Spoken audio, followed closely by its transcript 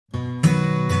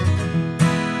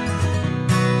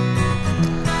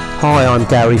Hi, I'm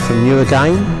Gary from New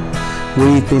Again.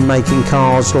 We've been making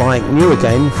cars like New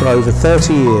Again for over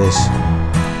 30 years.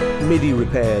 Midi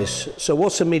repairs. So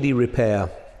what's a Midi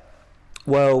repair?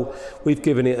 Well, we've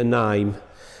given it a name.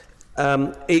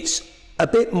 It's a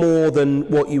bit more than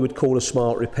what you would call a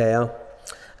smart repair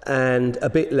and a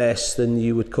bit less than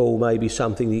you would call maybe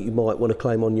something that you might want to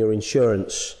claim on your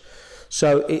insurance.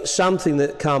 So it's something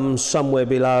that comes somewhere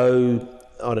below,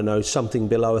 I don't know, something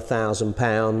below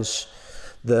 £1,000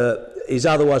 that is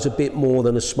otherwise a bit more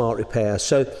than a smart repair.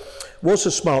 So what's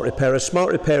a smart repair? A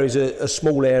smart repair is a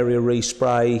small area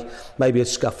respray, maybe a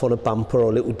scuff on a bumper or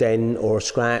a little dent or a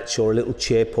scratch or a little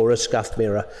chip or a scuffed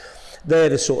mirror. They're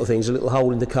the sort of things, a little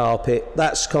hole in the carpet.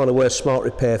 That's kind of where smart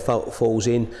repair falls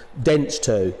in. Dents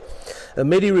too. A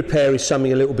Midi repair is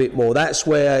something a little bit more. That's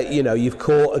where, you know, you've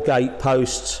caught a gate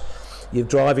post, you're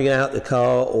driving out the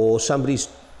car, or somebody's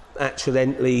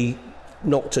accidentally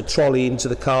knocked a trolley into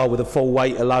the car with a full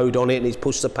weight of load on it and it's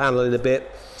pushed the panel in a bit.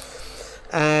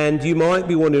 And you might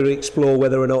be wanting to explore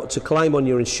whether or not to claim on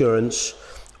your insurance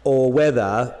or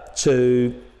whether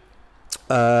to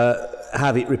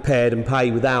have it repaired and pay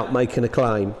without making a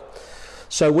claim.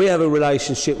 So we have a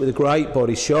relationship with a great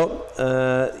body shop.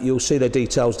 You'll see their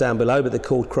details down below, but they're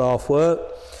called Craftwork.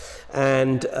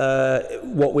 And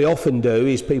what we often do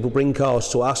is people bring cars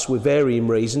to us with varying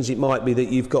reasons. It might be that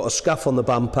you've got a scuff on the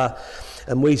bumper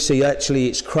and we see actually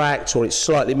it's cracked or it's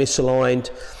slightly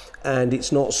misaligned, and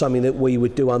it's not something that we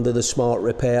would do under the smart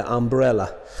repair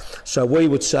umbrella. So we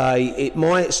would say it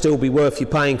might still be worth you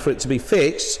paying for it to be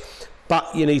fixed,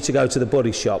 but you need to go to the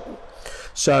body shop.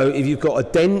 So if you've got a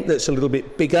dent that's a little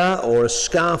bit bigger, or a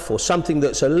scuff, or something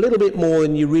that's a little bit more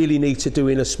than you really need to do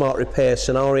in a smart repair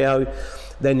scenario,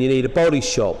 then you need a body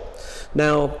shop.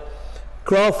 Now,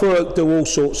 Craftwork do all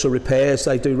sorts of repairs.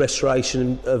 They do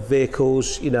restoration of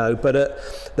vehicles, you know, but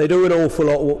they do an awful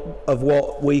lot of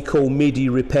what we call Midi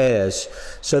repairs.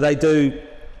 So they do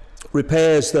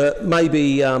repairs that maybe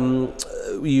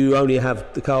you only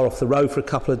have the car off the road for a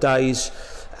couple of days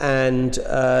and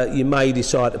you may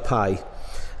decide to pay.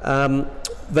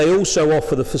 They also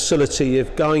offer the facility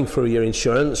of going through your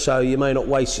insurance, so you may not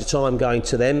waste your time going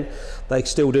to them. They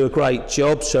still do a great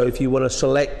job, so if you want to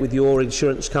select with your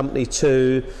insurance company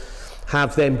to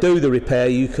have them do the repair,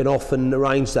 you can often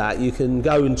arrange that. You can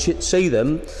go and see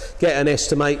them, get an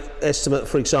estimate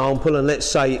for example, and let's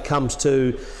say it comes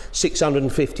to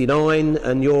 659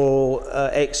 and your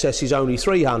excess is only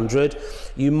 300,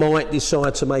 you might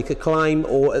decide to make a claim,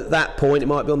 or at that point, it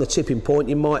might be on the tipping point,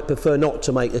 you might prefer not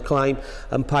to make a claim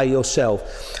and pay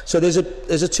yourself. So there's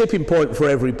a tipping point for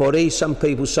everybody. Some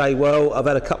people say, well, I've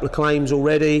had a couple of claims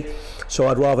already, so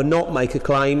I'd rather not make a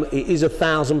claim. It is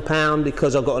 £1,000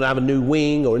 because I've got to have a new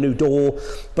wing or a new door,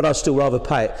 but I'd still rather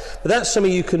pay it. But that's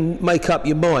something you can make up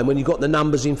your mind when you've got the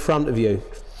numbers in front of you.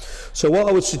 So what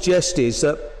I would suggest is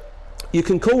that you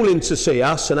can call in to see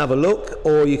us and have a look,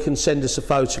 or you can send us a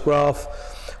photograph,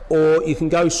 or you can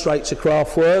go straight to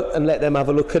Craftwork and let them have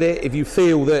a look at it. If you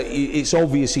feel that it's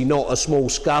obviously not a small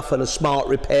scuff and a smart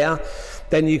repair,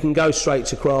 then you can go straight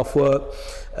to Craftwork,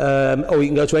 or you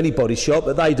can go to any body shop,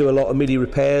 but they do a lot of Midi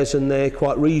repairs and they're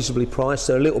quite reasonably priced.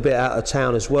 They're a little bit out of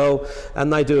town as well,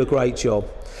 and they do a great job.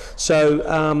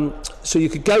 So, so you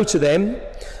could go to them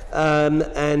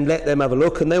and let them have a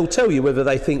look, and they'll tell you whether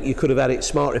they think you could have had it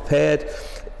smart repaired.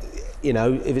 You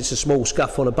know, if it's a small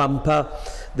scuff on a bumper,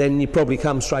 then you probably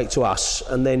come straight to us,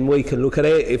 and then we can look at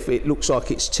it. If it looks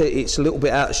like it's a little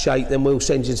bit out of shape, then we'll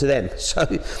send you to them. So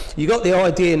you got the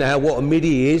idea now what a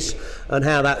Midi is and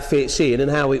how that fits in and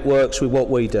how it works with what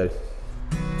we do.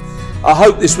 I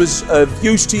hope this was of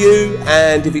use to you,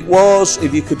 and if it was,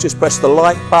 if you could just press the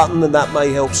like button, and that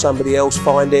may help somebody else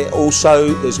find it.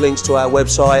 Also, there's links to our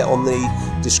website on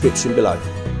the description below.